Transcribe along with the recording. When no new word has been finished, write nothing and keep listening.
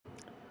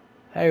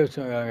Hey, what's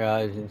going on,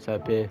 guys? It's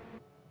up here.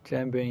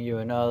 Today I'm bringing you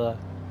another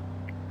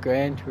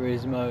Gran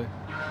Turismo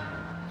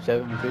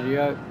 7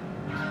 video.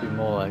 This will be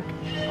more like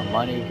a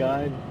money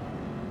guide,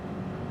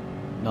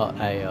 not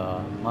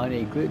a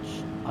money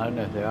glitch. I don't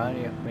know if there are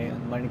any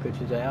money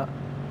glitches out,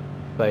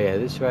 but yeah,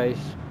 this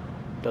race,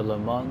 the Le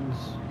Mans,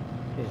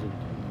 is it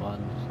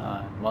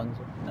Monza? No,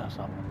 it's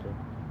not Monza.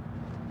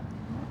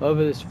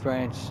 Whatever this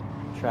France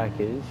track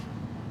is,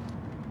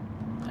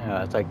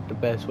 it's like the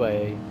best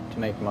way to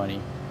make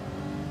money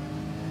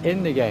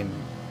in the game.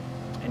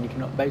 And you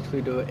can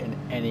basically do it in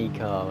any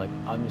car. Like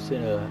I'm just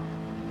in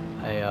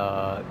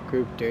a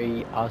Group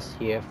 3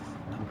 RCF.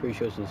 I'm pretty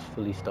sure this is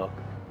fully stock.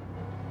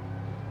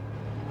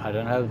 I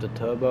don't have the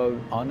turbo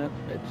on it.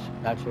 It's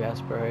naturally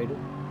aspirated.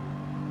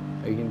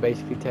 You can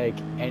basically take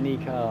any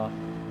car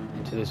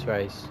into this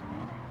race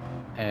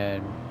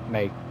and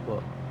make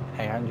what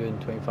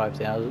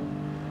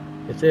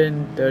 825,000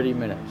 within 30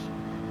 minutes.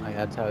 Like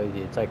that's how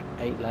easy. It's like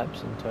 8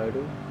 laps in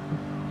total.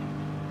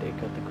 They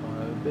cut the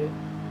corner a bit.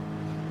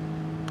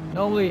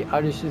 Normally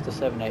I just use the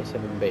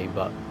 787B,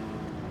 but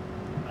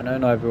I know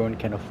not everyone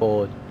can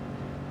afford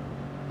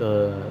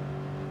the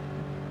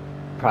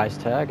price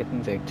tag. I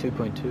think it's like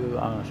 2.2.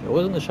 I'm not sure. It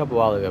was in the shop a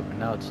while ago, but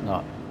now it's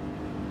not.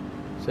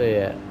 So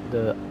yeah,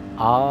 the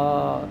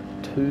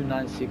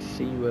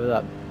R296C, whatever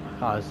that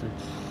car is,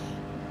 it's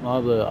one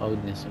of the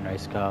old Nissan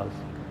race cars.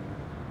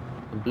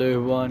 The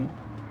blue one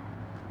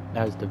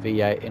has the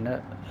V8 in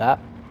it. That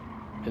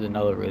is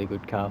another really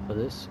good car for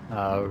this.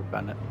 I'll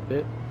run it a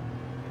bit.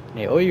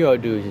 Yeah, all you gotta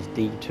do is just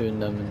detune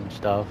them and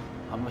stuff.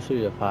 I'm gonna show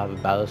you if I have a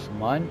ballast in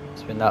mine.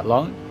 It's been that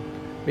long.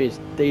 We just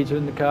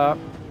detune the car,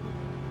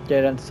 get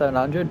it down to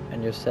 700,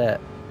 and you're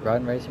set.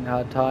 Run racing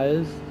hard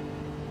tires.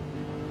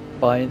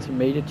 Buy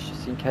intermediates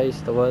just in case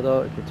the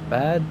weather gets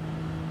bad.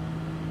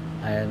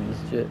 And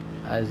it's just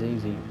as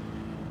easy.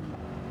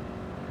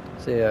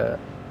 So yeah,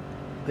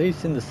 at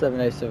least in the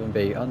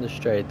 787B on the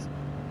straights,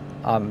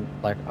 I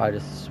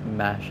just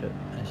smash it.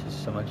 It's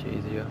just so much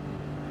easier.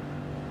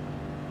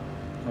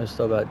 I was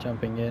thought about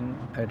jumping in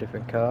a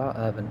different car.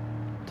 I haven't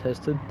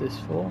tested this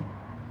for.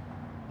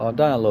 Well, I've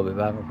done a little bit,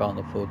 but I haven't gone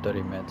the full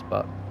 30 minutes.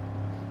 But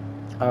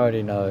I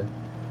already know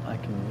I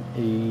can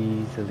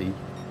easily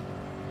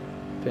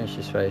finish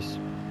this race.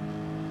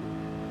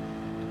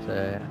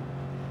 So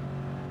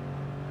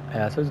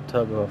yeah, I took the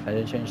turbo off. I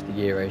didn't change the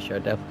gear ratio. I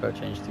definitely got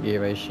to change the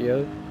gear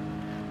ratio,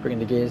 bringing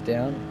the gears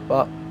down.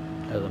 But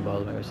it doesn't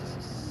bother me. It's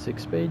just a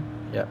 6-speed.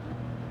 Yep.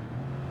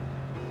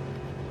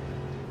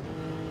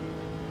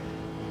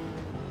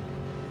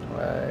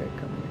 Right,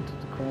 coming into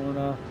the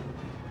corner.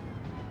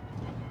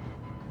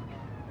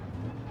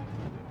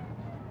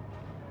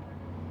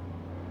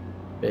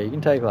 Yeah, you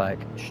can take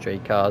like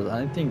street cars. The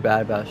only thing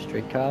bad about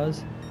street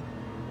cars,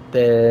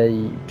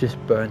 they just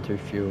burn through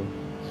fuel.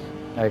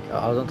 Like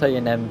I was on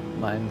taking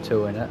my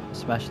M2 in it,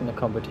 smashing the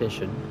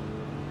competition,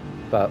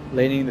 but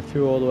leaning the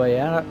fuel all the way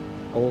out,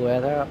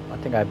 I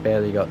think I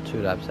barely got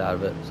 2 laps out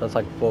of it. So it's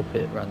like 4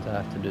 pit runs I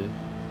have to do.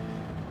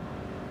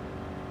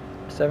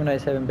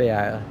 787B,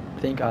 I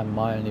think I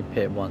might only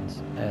pit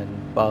once,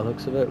 and by the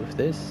looks of it with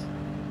this,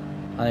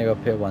 I only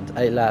got pit once.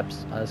 8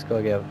 laps, I just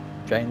gotta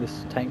drain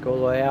this tank all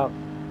the way out,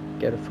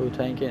 get a full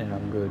tank in, and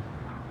I'm good.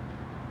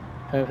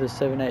 And with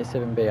the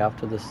 787B,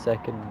 after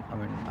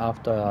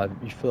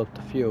you fill up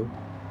the fuel,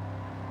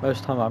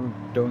 most of the time I'm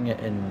doing it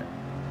in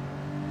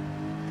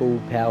full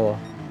power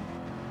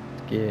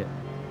gear,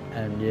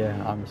 and yeah,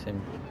 I'm just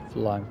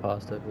flying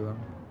past everyone.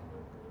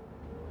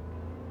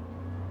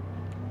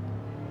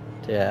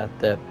 Yeah,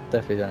 they're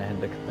definitely gonna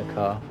hit the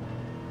car.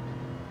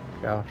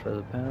 Go after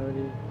the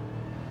penalty.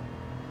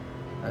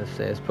 Let's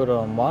see, let's put it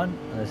on 1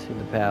 and let's see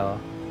the power.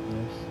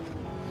 Yes.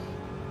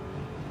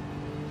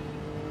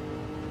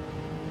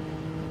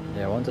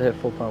 Yeah, once I hit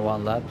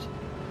 4.1 laps,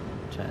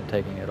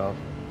 taking it off.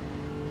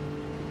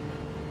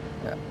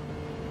 Yeah.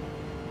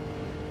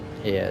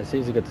 Yeah, it's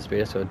easy to get the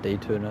speed, so I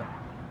detune it.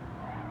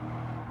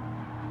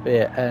 But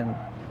yeah, and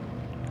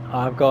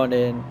I've gone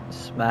in,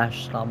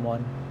 smashed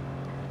someone,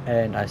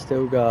 and I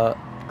still got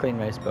clean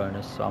race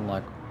bonus, so I'm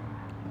like,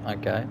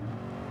 okay.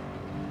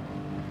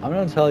 I'm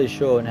not entirely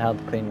sure on how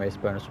the clean race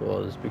bonus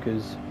was,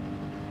 because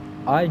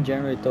I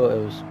generally thought it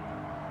was,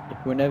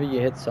 whenever you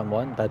hit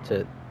someone, that's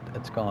it,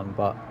 it's gone,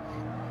 but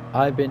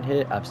I've been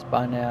hit, I've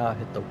spun out,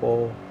 hit the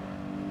wall,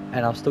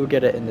 and I'll still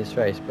get it in this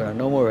race, but in a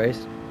normal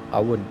race, I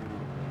wouldn't.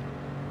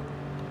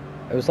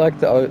 It was like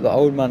the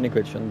old money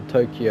glitch from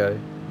Tokyo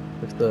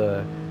with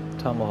the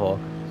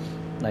Tomahawk.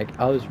 Like,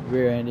 I was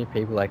rear-ending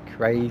people like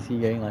crazy,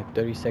 getting like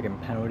 30-second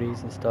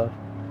penalties and stuff.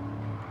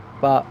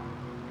 But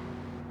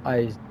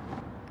I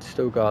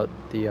still got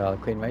the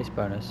clean race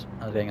bonus.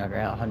 I was getting like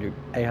around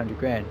 800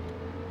 grand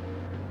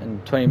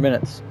in 20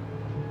 minutes.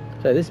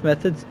 So this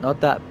method's not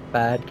that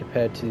bad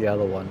compared to the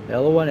other one. The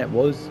other one, it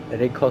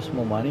did cost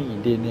more money. You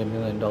did need $1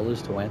 million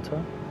to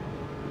enter.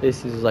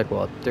 This is like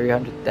what,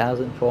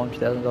 $300,000,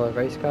 $400,000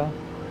 race car,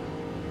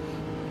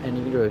 and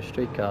you can do it with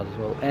street cars as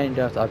well, and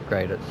you have to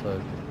upgrade it.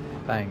 So,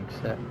 bang,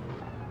 set.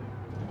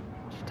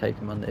 Just take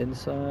them on the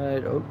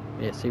inside. Oh,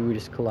 yeah. See, we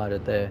just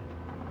collided there.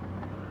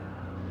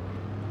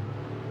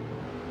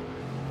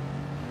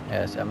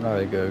 Yeah, see, I'm not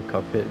really good at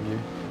cockpit view.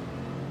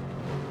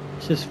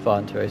 It's just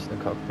fun to race in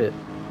the cockpit.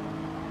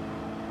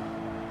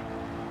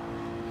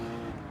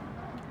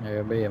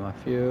 There will be my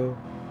fuel.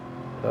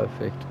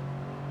 Perfect.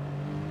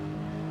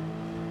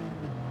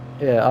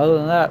 Yeah, other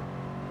than that,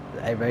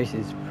 a race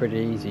is pretty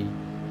easy.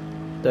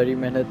 30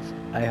 minutes,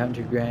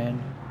 800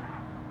 grand.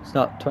 It's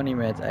not 20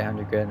 minutes,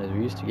 800 grand as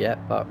we used to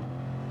get, but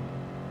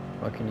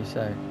what can you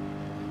say?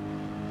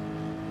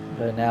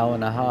 For an hour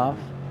and a half,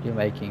 you're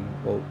making,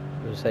 well,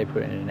 we'll say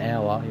put it in an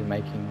hour, you're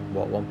making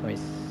what, 1. I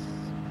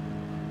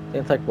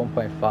think it's like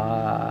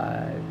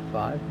 1.55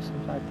 or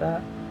something like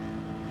that.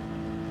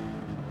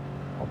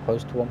 Or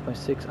close to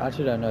 1.6. I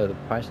actually don't know the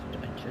price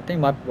range. I think it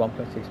might be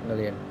 1.6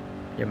 million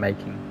you're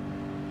making.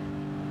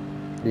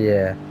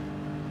 Yeah.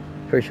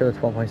 Pretty sure it's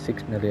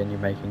 1.6 million you're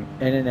making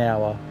in an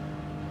hour.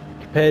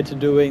 Compared to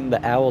doing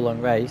the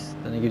hour-long race,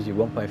 then it gives you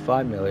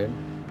 1.5 million.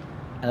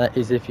 And that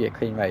is if you get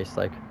clean race.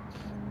 Like,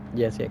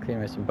 yes, you get clean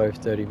race in both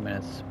 30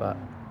 minutes, but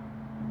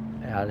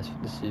yeah,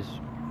 this is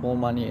more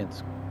money.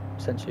 It's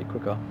essentially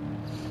quicker.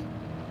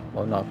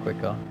 Well, not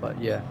quicker,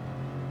 but yeah.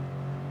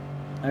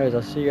 Anyways,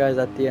 I'll see you guys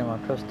at the end. I'll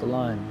cross the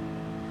line.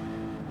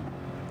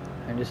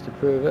 And just to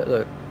prove it,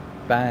 look,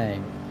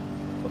 bang,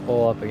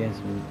 all up against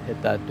him, hit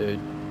that dude.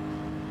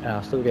 And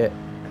I'll still get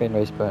clean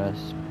race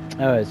bonus.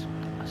 Anyways,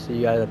 I'll see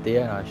you guys at the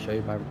end. I'll show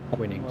you my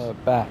winnings. We're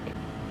back.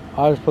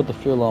 I just put the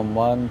fuel on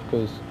 1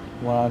 because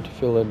when I had to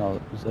fill in, I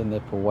was in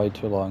there for way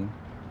too long.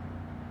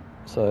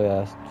 So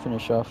yeah,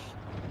 finish off.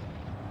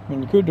 I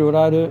mean, you could do what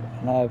I do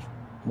and have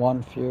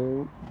 1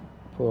 fuel,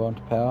 put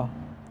onto power.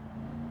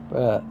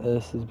 But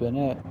this has been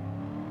it.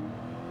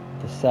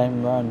 The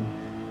same run.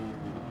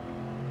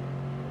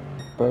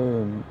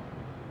 Boom.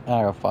 And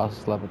I got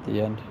fastest lap at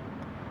the end.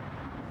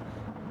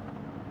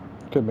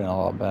 Could have been a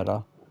lot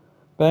better.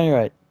 But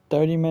anyway,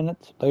 32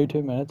 minutes,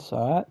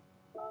 alright.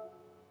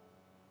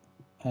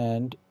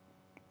 And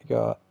you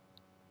got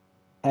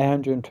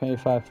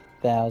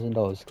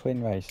 $825,000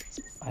 clean race.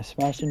 I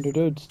smashed into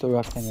dude, still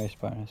got clean race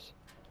bonus.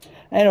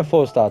 And a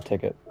 4-star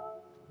ticket.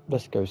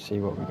 Let's go see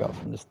what we got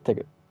from this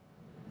ticket.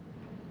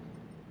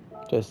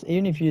 Just,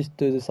 even if you just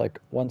do this like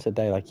once a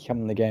day, like you come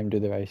in the game, do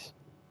the race.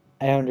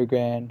 800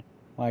 grand,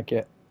 might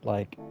get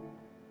like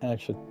an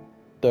extra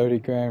 30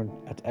 grand,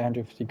 that's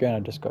 850 grand I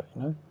just got,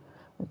 you know?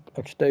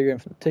 Extra 30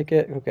 grand for the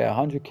ticket, could get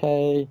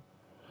 100k.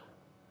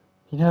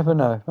 You never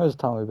know, most of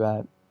the time we're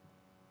bad.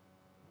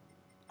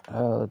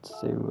 Let's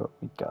see what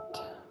we got.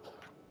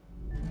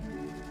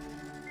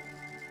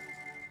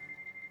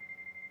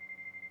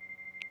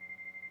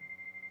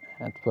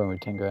 That's probably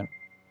 10 grand.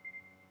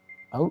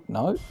 Oh,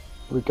 no.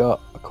 We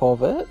got a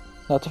Corvette.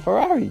 That's a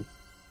Ferrari.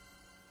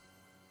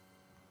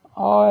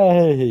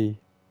 Aye.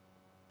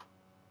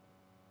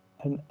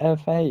 An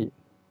F8.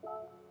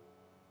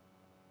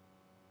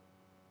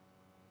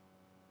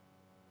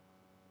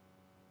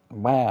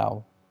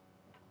 Wow.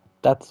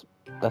 That's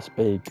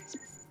big.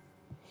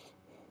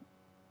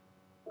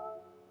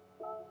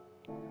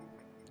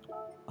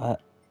 I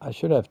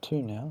should have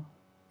 2 now.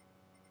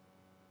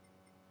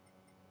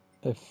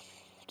 If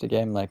the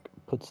game like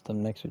puts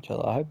them next to each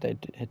other. I hope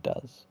it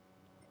does.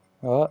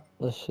 Alright,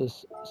 let's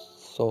just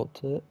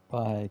sort it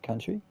by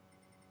country.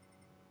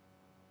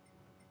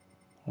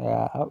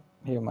 Oh,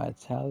 here are my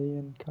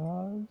Italian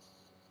cars.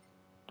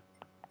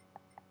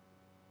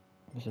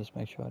 Let's just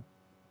make sure I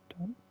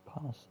don't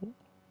pass it.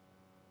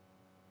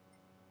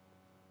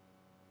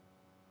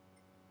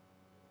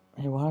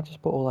 Hey, why not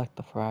just put all like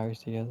the Ferraris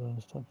together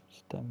and stuff?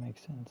 Just don't make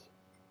sense.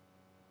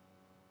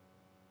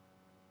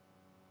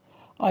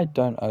 I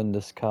don't own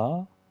this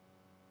car.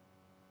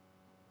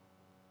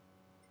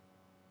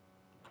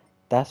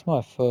 That's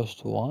my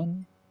first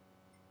one.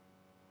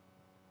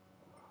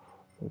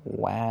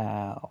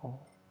 Wow.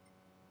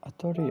 I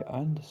thought he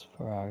owned this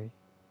Ferrari.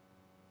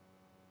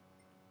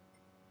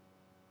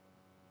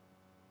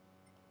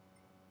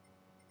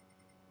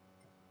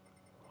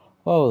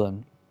 Well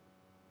then,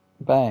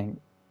 bang.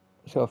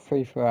 It's got a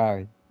free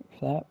Ferrari.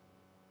 For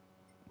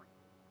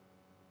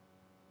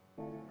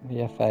that, the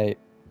F8.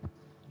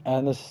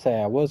 And let's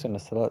say I was going to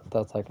sell it,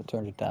 that's like a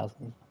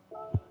 200,000.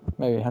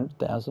 Maybe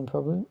 100,000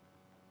 probably.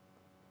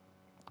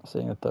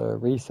 Seeing at the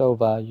resale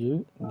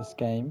value in this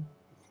game,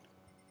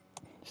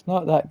 it's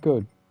not that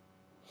good.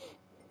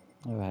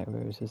 Alright,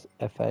 where is this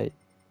F8?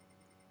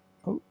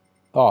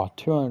 Oh,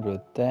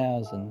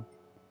 200,000.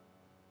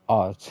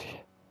 Oh,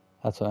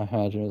 that's what I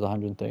imagined it was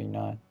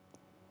 139.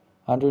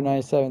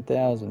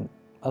 197,000.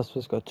 That's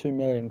just got 2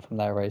 million from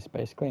that race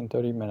basically in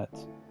 30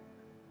 minutes.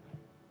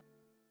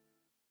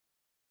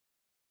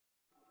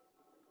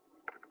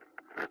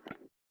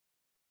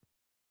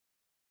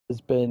 This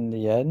has been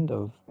the end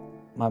of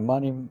my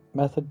money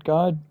method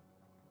guide.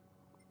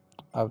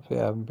 Hopefully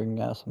I'm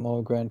bringing out some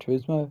more Gran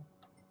Turismo.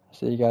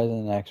 See you guys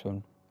in the next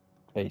one.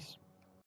 Peace.